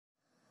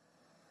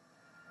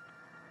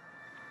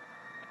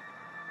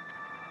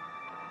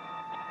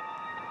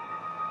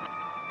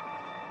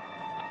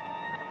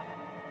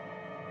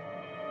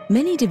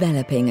Many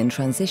developing and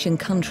transition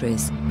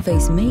countries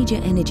face major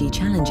energy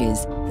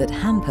challenges that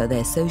hamper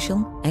their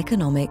social,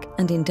 economic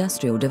and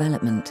industrial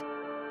development.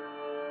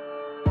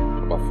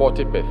 About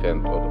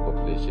 40% of the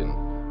population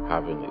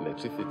having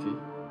electricity,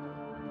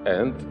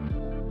 and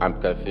I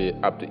can say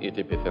up to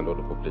 80% of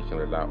the population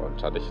rely on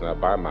traditional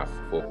biomass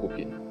for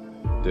cooking.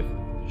 This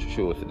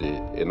shows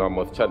the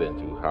enormous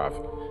challenge we have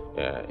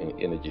in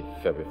energy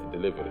service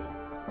delivery.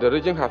 The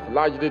region has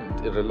largely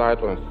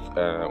relied on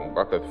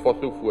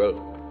fossil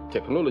fuel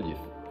technologies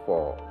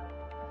for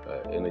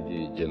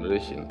energy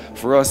generation.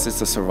 For us, it's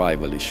a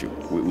survival issue.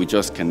 We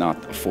just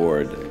cannot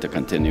afford to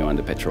continue on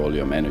the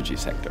petroleum energy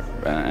sector,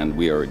 and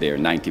we are there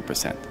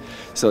 90%.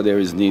 So there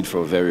is need for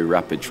a very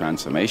rapid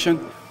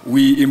transformation.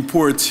 We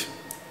import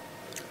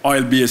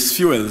oil-based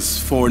fuels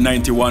for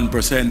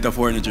 91% of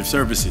our energy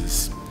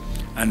services,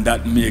 and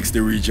that makes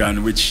the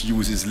region, which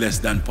uses less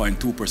than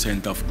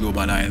 0.2% of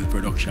global oil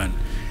production,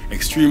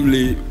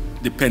 extremely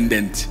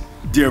dependent.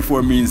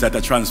 Therefore means that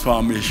a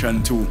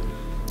transformation to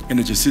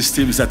energy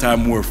systems that are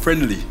more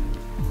friendly,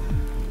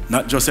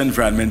 not just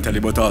environmentally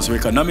but also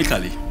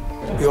economically.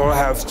 We all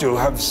have to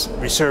have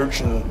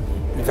research and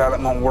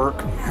development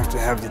work, we have to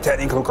have the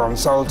technical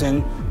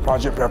consulting,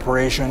 project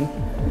preparation,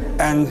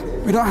 and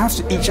we don't have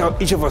to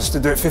each of us to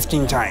do it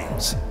 15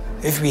 times.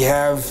 If we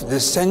have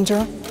this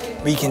center,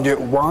 we can do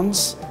it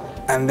once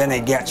and then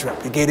it gets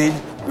replicated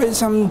with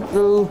some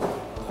little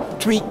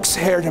tweaks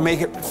here to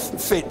make it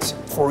fit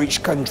for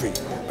each country.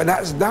 But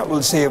that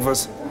will save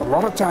us a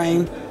lot of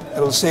time, it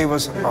will save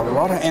us a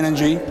lot of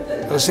energy,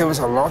 it will save us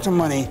a lot of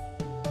money.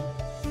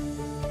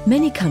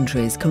 Many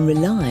countries can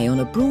rely on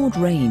a broad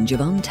range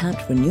of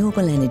untapped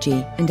renewable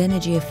energy and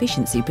energy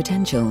efficiency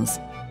potentials.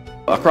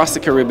 Across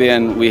the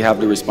Caribbean, we have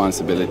the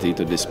responsibility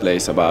to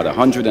displace about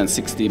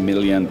 160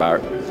 million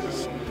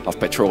barrels of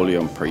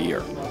petroleum per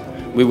year.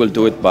 We will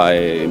do it by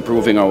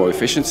improving our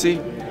efficiency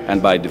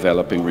and by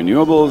developing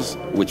renewables,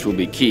 which will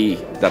be key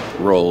that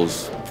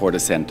roles for the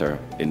center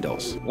in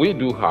those. We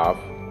do have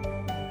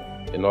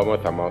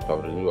enormous amounts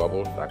of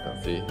renewables, I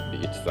can say,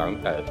 be it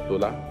sun,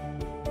 solar,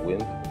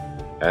 wind,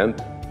 and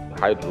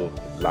hydro,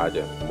 large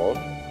and small.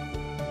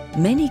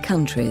 Many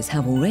countries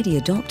have already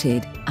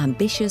adopted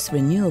ambitious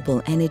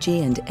renewable energy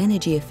and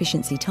energy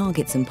efficiency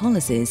targets and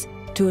policies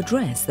to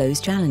address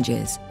those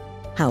challenges.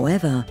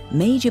 However,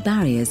 major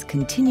barriers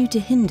continue to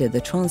hinder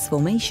the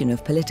transformation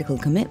of political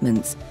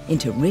commitments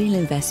into real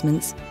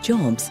investments,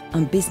 jobs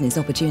and business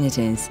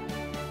opportunities.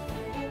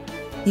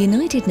 The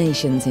United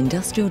Nations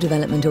Industrial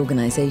Development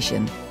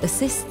Organization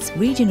assists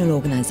regional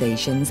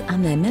organizations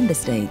and their member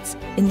states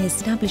in the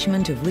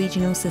establishment of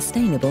regional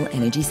sustainable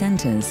energy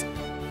centers.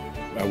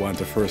 I want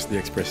to firstly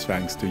express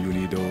thanks to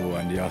UNIDO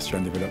and the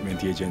Austrian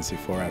Development Agency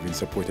for having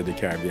supported the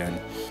Caribbean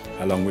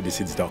along with the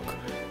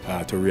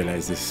SIDSDOC to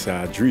realize this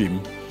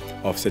dream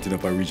of setting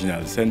up a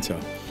regional center.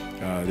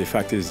 The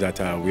fact is that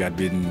we had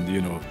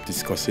been,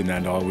 discussing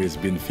and always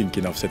been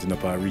thinking of setting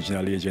up a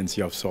regional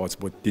agency of sorts,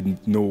 but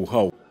didn't know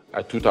how.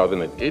 In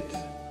 2008,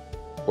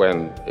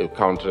 when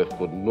countries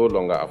could no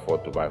longer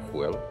afford to buy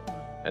fuel,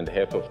 and the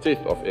heads of state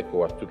of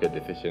ECOWAS took a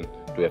decision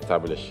to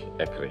establish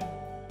ECRE,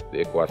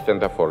 the ECOWAS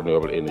Center for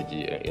Renewable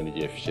Energy and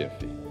Energy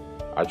Efficiency,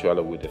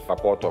 actually with the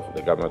support of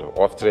the government of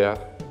Austria,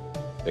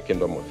 the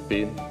Kingdom of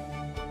Spain,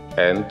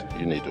 and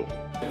UNIDO.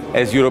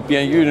 As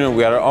European Union,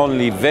 we are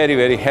only very,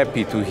 very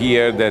happy to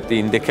hear that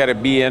in the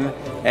Caribbean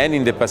and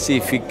in the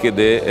Pacific,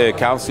 the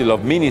Council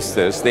of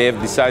Ministers, they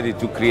have decided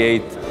to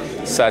create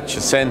such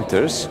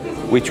centers,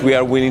 which we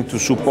are willing to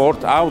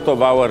support out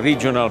of our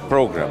regional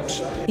programs.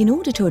 In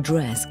order to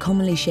address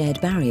commonly shared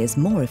barriers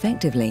more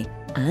effectively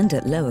and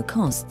at lower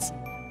costs,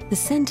 the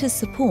centers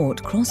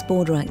support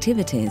cross-border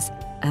activities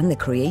and the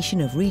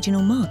creation of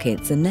regional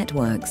markets and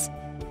networks.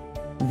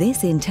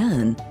 This, in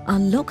turn,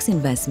 unlocks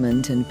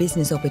investment and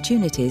business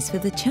opportunities for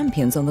the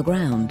champions on the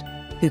ground,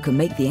 who can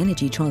make the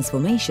energy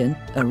transformation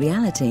a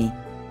reality.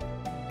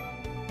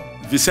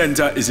 The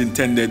center is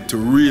intended to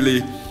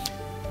really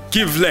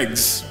give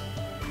legs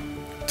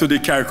to the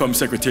CARICOM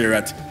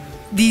Secretariat.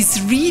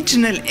 These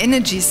regional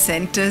energy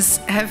centers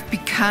have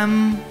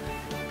become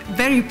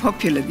very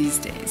popular these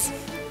days,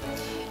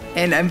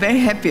 and I'm very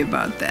happy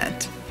about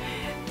that.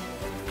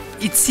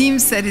 It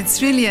seems that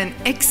it's really an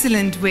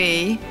excellent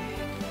way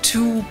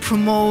to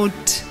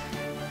promote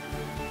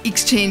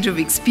exchange of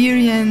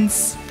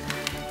experience,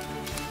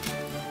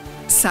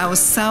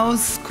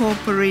 South-South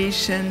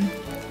cooperation,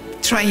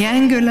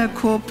 triangular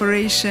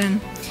cooperation,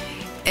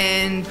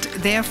 and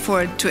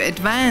therefore to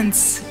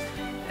advance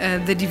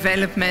the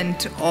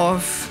development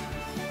of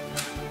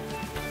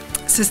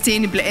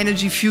sustainable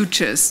energy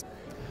futures.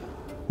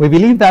 We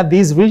believe that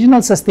these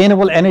regional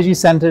sustainable energy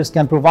centers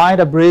can provide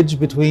a bridge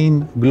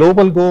between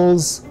global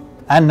goals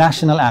and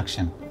national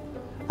action.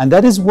 And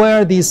that is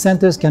where these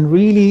centers can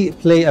really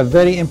play a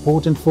very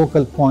important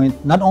focal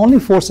point, not only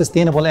for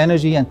sustainable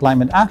energy and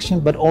climate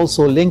action, but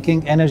also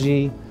linking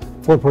energy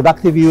for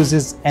productive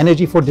uses,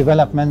 energy for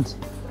development.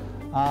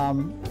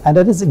 And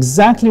that is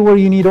exactly where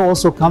UNIDO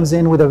also comes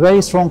in with a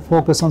very strong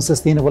focus on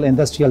sustainable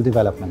industrial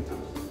development.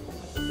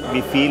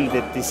 we feel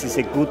that this is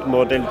a good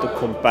model to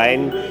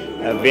combine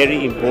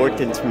very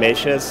important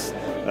measures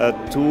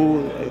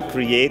to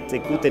create a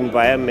good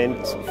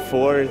environment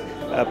for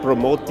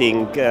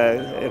promoting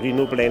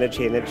renewable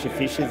energy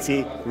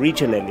efficiency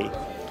regionally.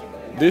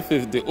 This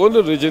is the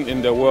only region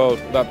in the world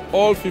that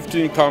all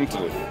 15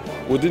 countries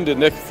within the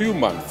next few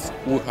months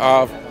will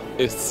have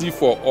a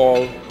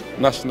C4All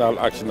national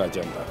action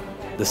agenda.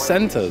 The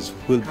centers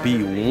will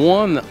be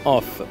one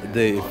of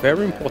the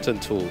very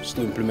important tools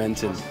to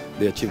implementing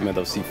the achievement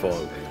of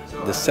C4All.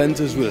 The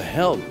centers will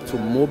help to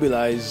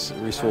mobilize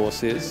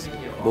resources,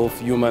 both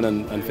human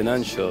and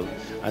financial,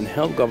 and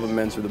help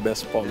governments with the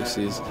best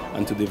policies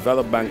and to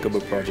develop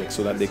bankable projects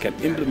so that they can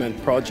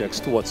implement projects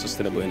towards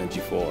sustainable energy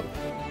for all.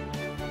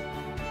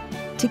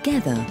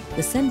 Together,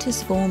 the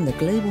centres form the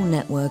global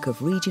network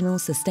of regional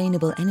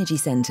sustainable energy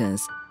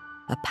centres,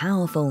 a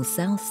powerful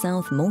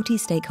South-South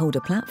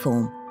multi-stakeholder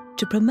platform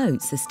to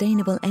promote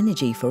sustainable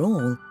energy for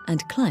all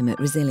and climate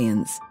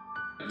resilience.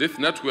 This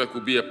network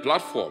will be a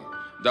platform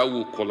that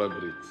will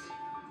collaborate,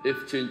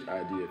 exchange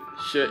ideas,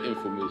 share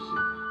information,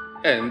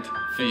 and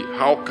see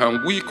how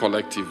can we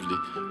collectively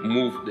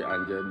move the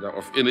agenda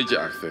of energy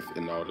access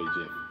in our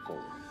region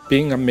forward.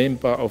 Being a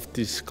member of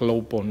this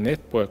global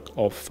network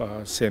of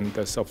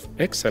centers of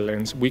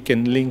excellence, we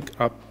can link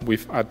up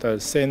with other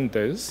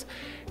centers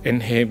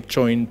and have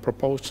joint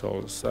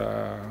proposals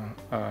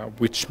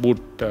which would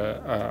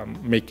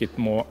make it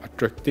more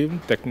attractive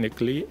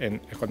technically and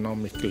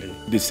economically.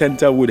 The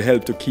center would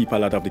help to keep a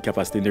lot of the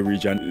capacity in the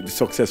region.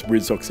 Success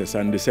breeds success,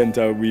 and the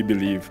center, we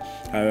believe,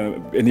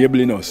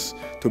 enabling us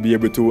to be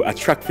able to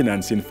attract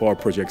financing for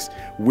projects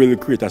will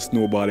create a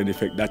snowballing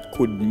effect that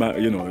could,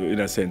 in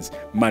a sense,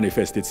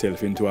 manifest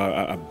itself into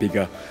a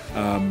bigger,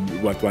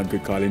 what one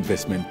could call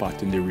investment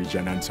part in the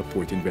region and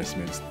support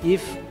investments.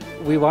 If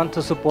we want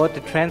to support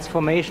the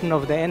transformation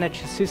of the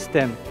energy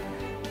system,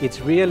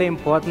 it's really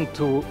important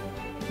to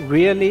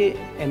really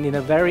and in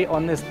a very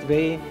honest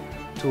way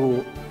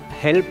to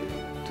help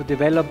to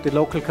develop the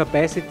local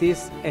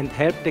capacities and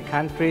help the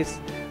countries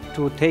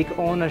to take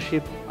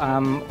ownership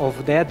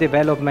of their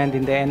development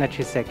in the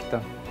energy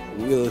sector.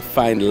 We'll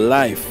find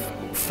life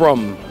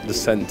from the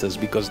centers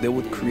because they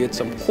would create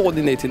some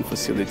coordinating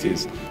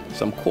facilities,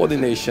 some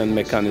coordination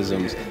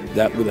mechanisms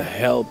that will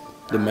help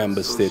the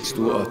member states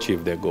to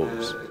achieve their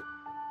goals.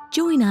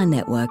 Join our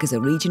network as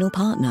a regional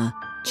partner,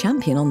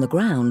 champion on the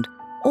ground,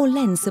 or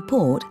lend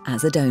support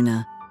as a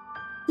donor.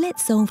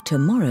 Let's solve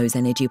tomorrow's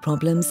energy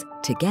problems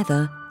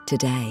together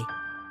today.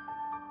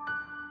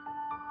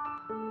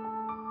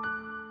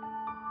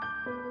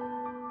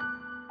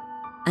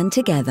 And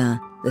together,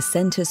 the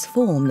centres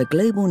form the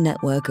global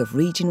network of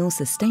regional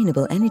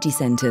sustainable energy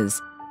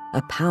centres,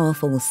 a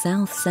powerful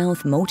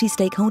South-South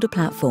multi-stakeholder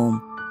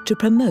platform to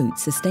promote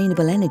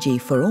sustainable energy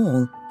for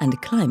all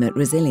and climate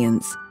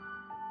resilience.